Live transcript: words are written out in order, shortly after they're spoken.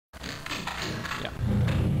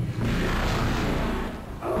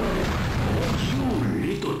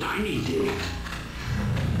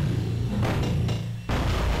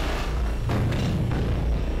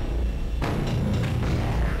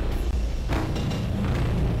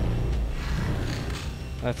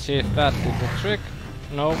Let's see if that did the trick.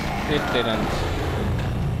 Nope, it didn't.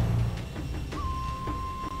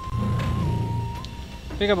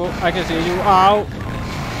 Peekaboo, I can see you. Ow!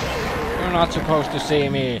 You're not supposed to see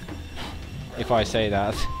me. If I say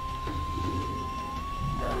that.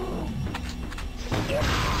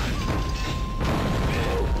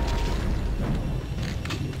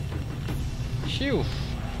 Phew.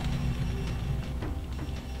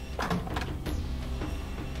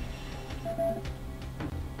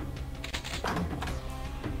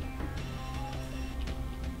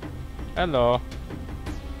 Hello.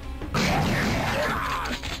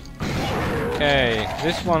 Okay,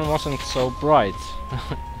 this one wasn't so bright.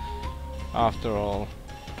 After all.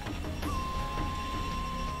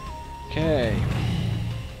 Okay.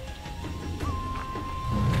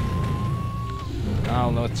 Now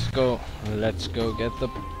let's go. Let's go get the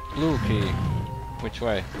blue key. Which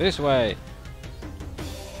way? This way.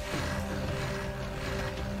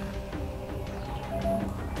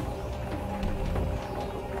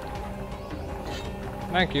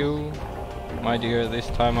 Thank you, my dear. This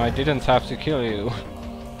time I didn't have to kill you.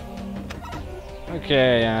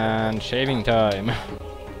 Okay, and shaving time.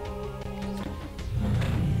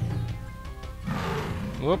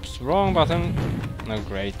 Whoops, wrong button. No,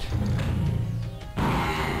 great.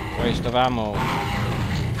 Waste of ammo.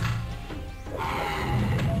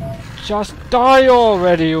 Just die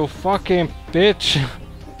already, you fucking bitch!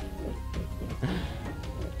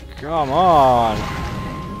 Come on!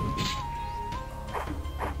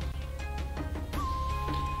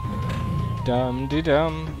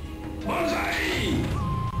 Dum-de-dum.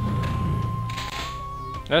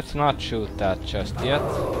 Let's not shoot that just yet.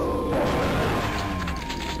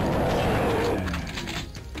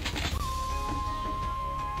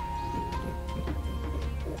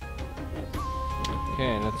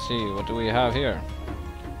 Okay, let's see, what do we have here?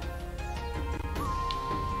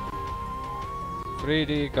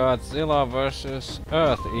 3D Godzilla vs.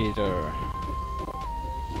 Earth Eater.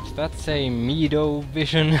 Does that say Meadow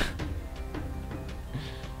Vision?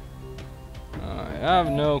 I have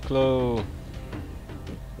no clue.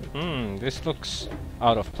 This looks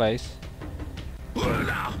out of place.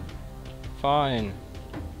 Fine.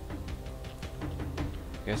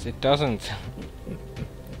 Guess it doesn't.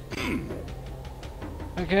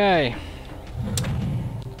 Okay.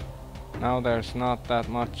 Now there's not that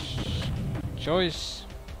much choice.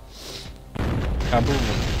 Kaboom.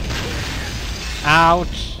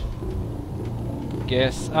 Ouch!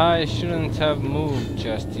 Guess I shouldn't have moved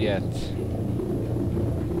just yet.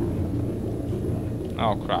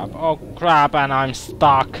 Oh crap, and I'm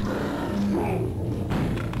stuck!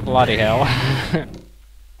 Bloody hell.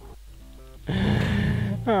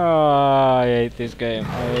 Oh, I hate this game.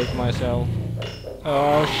 I hate myself.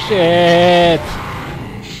 Oh shit!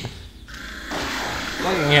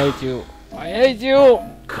 I hate you. I hate you!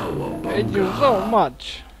 I hate you so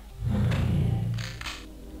much.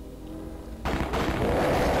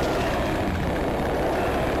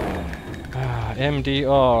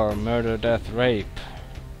 MDR, murder, death, rape.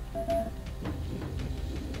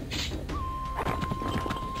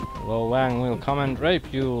 Lo Wang will come and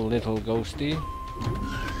rape you, little ghosty.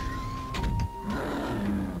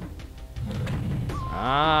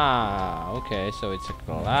 Ah, okay, so it's a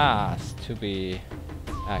glass to be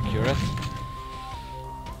accurate.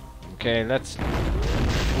 Okay, let's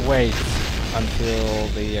wait until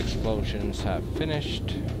the explosions have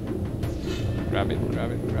finished. Grab it,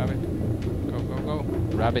 grab it, grab it. Go, go, go.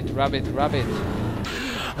 Rabbit, rabbit, rabbit.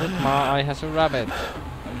 Look, my eye has a rabbit.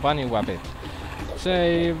 A bunny wabbit.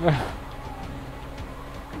 Save.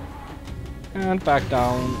 And back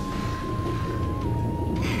down.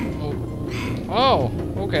 Oh,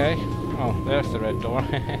 okay. Oh, there's the red door.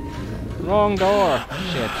 Wrong door.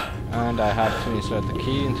 Shit. And I have to insert the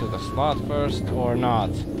key into the slot first, or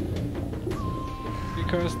not.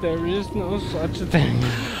 Because there is no such thing.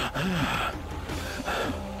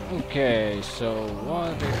 Okay, so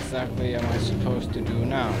what exactly am I supposed to do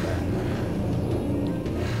now then?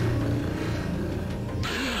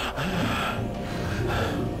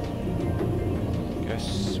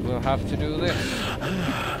 Guess we'll have to do this.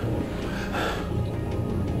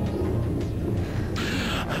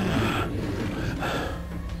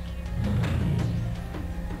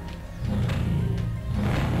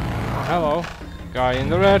 Hello, guy in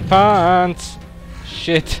the red pants.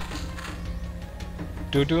 Shit.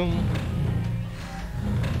 Doo-doom.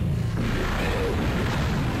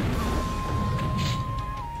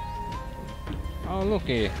 Oh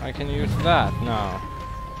looky, I can use that now.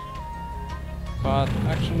 But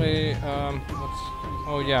actually, what's...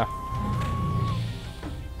 Oh yeah.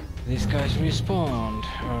 These guys respawned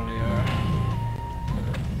earlier.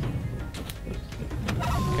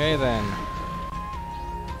 Okay then.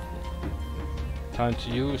 Time to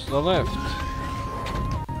use the lift.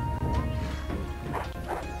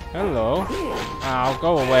 Hello. Ow,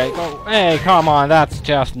 go away. Go. Hey, come on, that's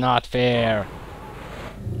just not fair.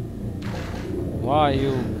 Why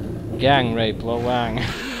you gang rape Lo Wang?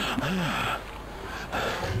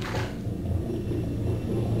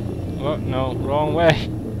 Oh, no, wrong way.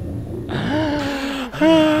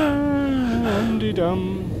 Humpty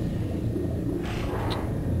Dum.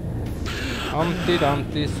 Humpty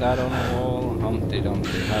Dumpty sat on a wall. Humpty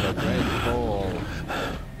Dumpty had a great fall.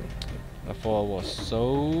 The fall was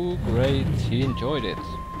so great, he enjoyed it.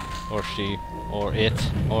 Or she, or it,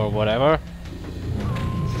 or whatever.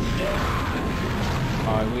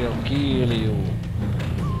 I will kill you.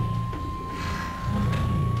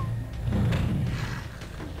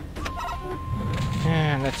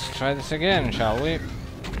 And let's try this again, shall we?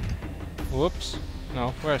 Whoops.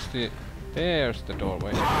 No, where's the... There's the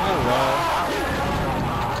doorway. Hello.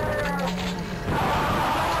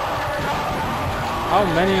 How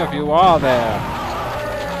many of you are there?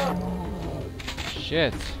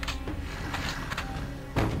 Shit.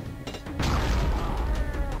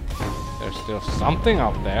 There's still something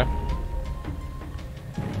up there.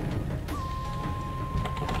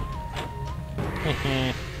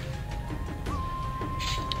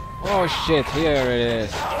 Oh shit, here it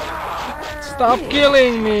is. Stop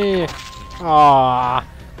killing me! Ah,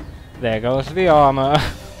 there goes the armor.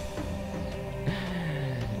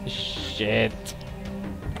 Shit.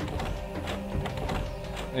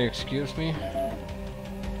 Excuse me?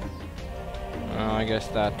 I guess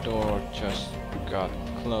that door just got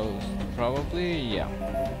closed. Probably, yeah.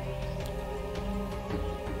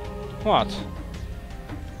 What?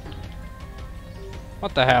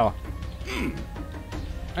 What the hell?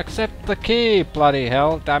 Accept the key, bloody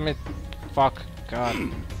hell, damn it. Fuck, god.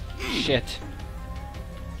 Shit.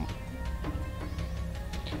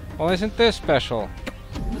 Well, isn't this special?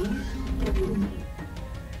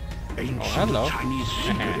 Oh, hello.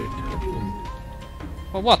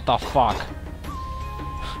 Well, what the fuck?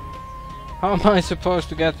 How am I supposed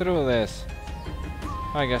to get through this?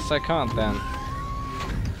 I guess I can't then.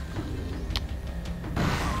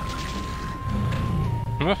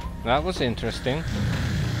 That was interesting.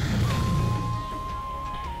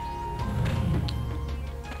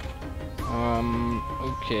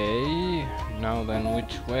 Okay. Now then,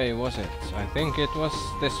 which way was it? I think it was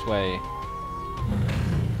this way.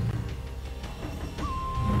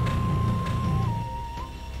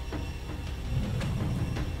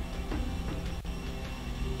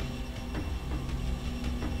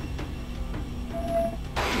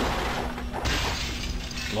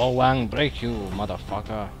 Lo Wang, break you,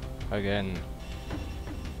 motherfucker. Again.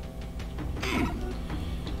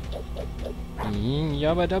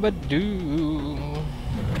 Yabba dabba doo.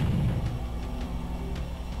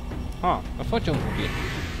 Ah, a fortune cookie.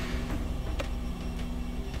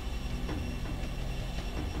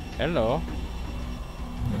 Hello.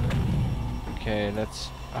 Okay, let's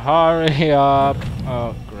hurry up.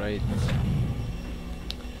 Oh, great.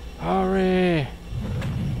 Hurry.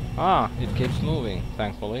 Ah, it keeps moving,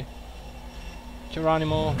 thankfully.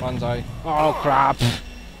 Geronimo, Banzai. Oh, crap.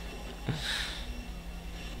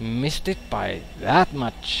 Missed it by that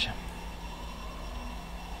much.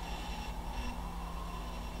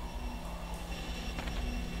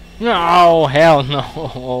 No, hell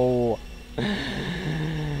no.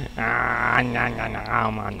 I'm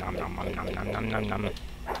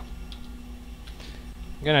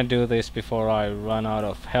gonna do this before I run out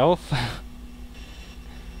of health.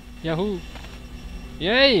 Yahoo!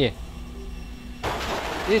 Yay!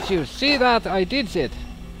 Did you see that? I did it!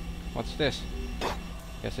 What's this?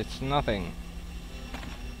 Guess it's nothing.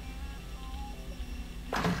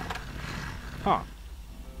 Huh.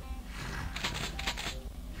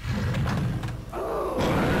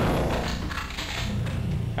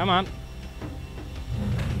 Come on.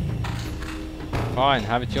 Fine,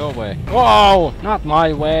 have it your way. Whoa! Not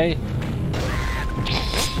my way!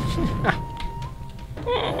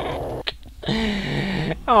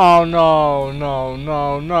 Oh no, no,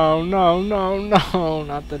 no, no, no, no, no,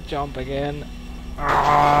 not the jump again.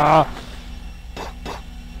 Ah!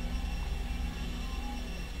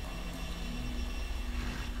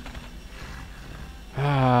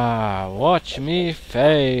 Ah, watch me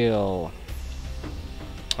fail.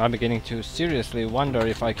 I'm beginning to seriously wonder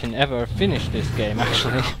if I can ever finish this game,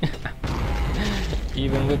 actually.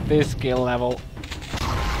 Even with this skill level.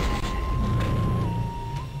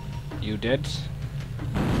 You dead?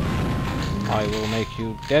 I will make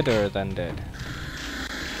you deader than dead.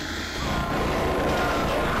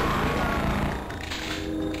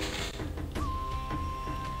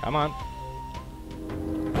 Come on.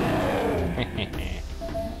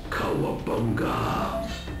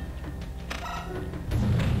 Cowabunga.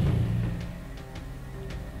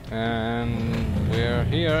 And we're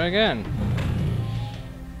here again.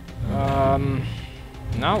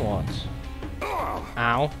 Now what?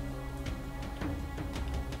 Ow.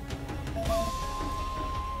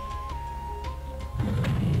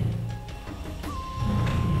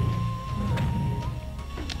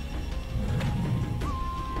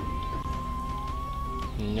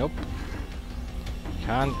 Nope.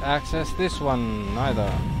 Can't access this one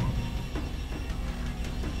either.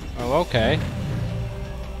 Oh, okay.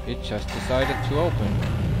 It just decided to open.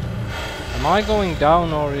 Am I going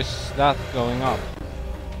down or is that going up?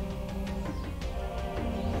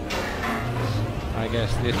 I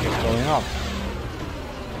guess this is going up.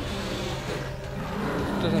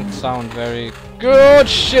 Doesn't sound very good.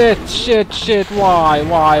 Shit, shit, shit.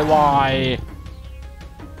 Why?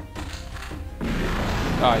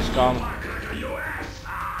 Guys, come.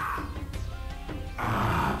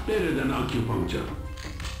 Better than acupuncture.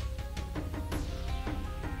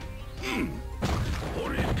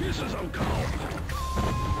 Kisses of cow.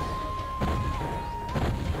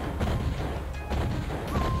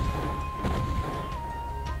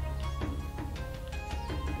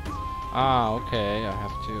 Ah, okay, I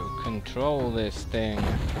have to control this thing.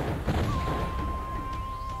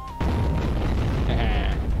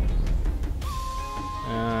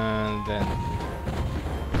 And then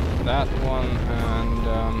that one, and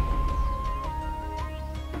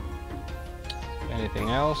anything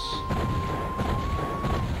else?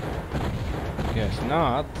 Guess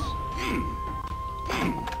not.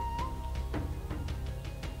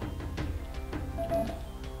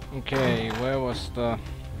 Okay, where was the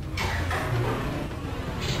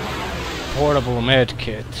portable med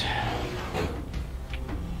kit?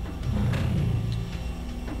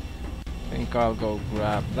 Think I'll go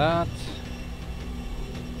grab that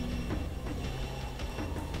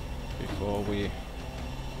before we...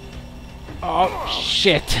 Oh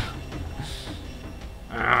shit!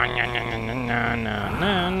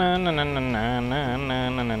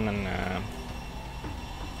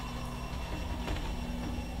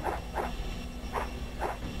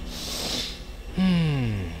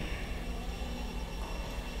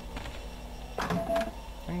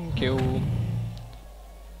 Thank you.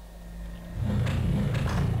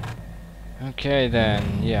 Okay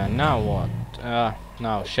then, yeah, now what?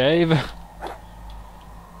 Now shave.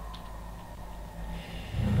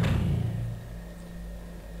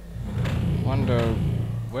 Wonder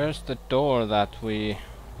where's the door that we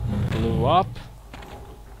blew up?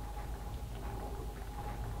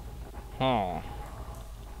 Huh.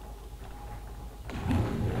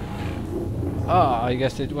 Ah, I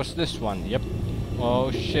guess it was this one. Yep.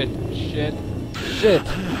 Oh shit, shit, shit.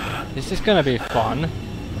 This is gonna be fun.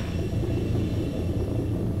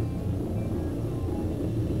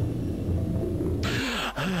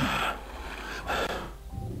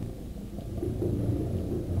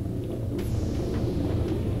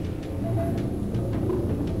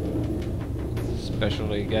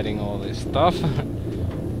 Especially getting all this stuff.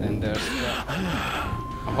 And there's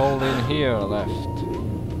a hole in here left.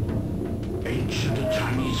 Ancient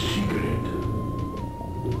Chinese secret.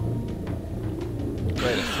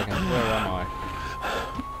 Wait a second, where am I?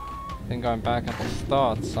 I think I'm back at the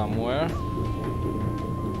start somewhere.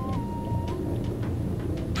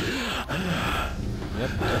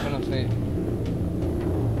 Yep, definitely.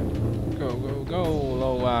 Go, go, go,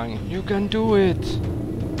 Lo Wang. You can do it!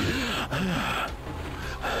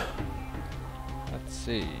 Let's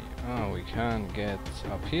see. Oh, we can't get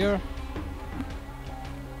up here.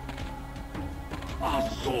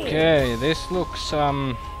 Okay, this looks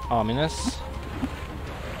ominous.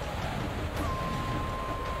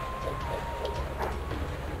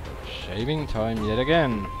 Shaving time yet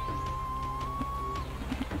again.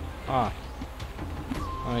 Ah,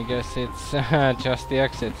 I guess it's just the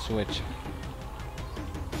exit switch.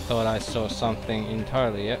 Thought I saw something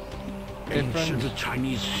entirely different. Ancient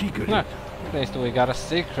Chinese secret. Nah, at least we got a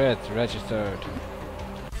secret registered.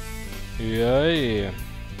 Yay!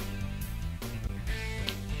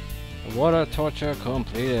 Water torture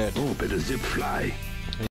completed. Oh, better zip fly.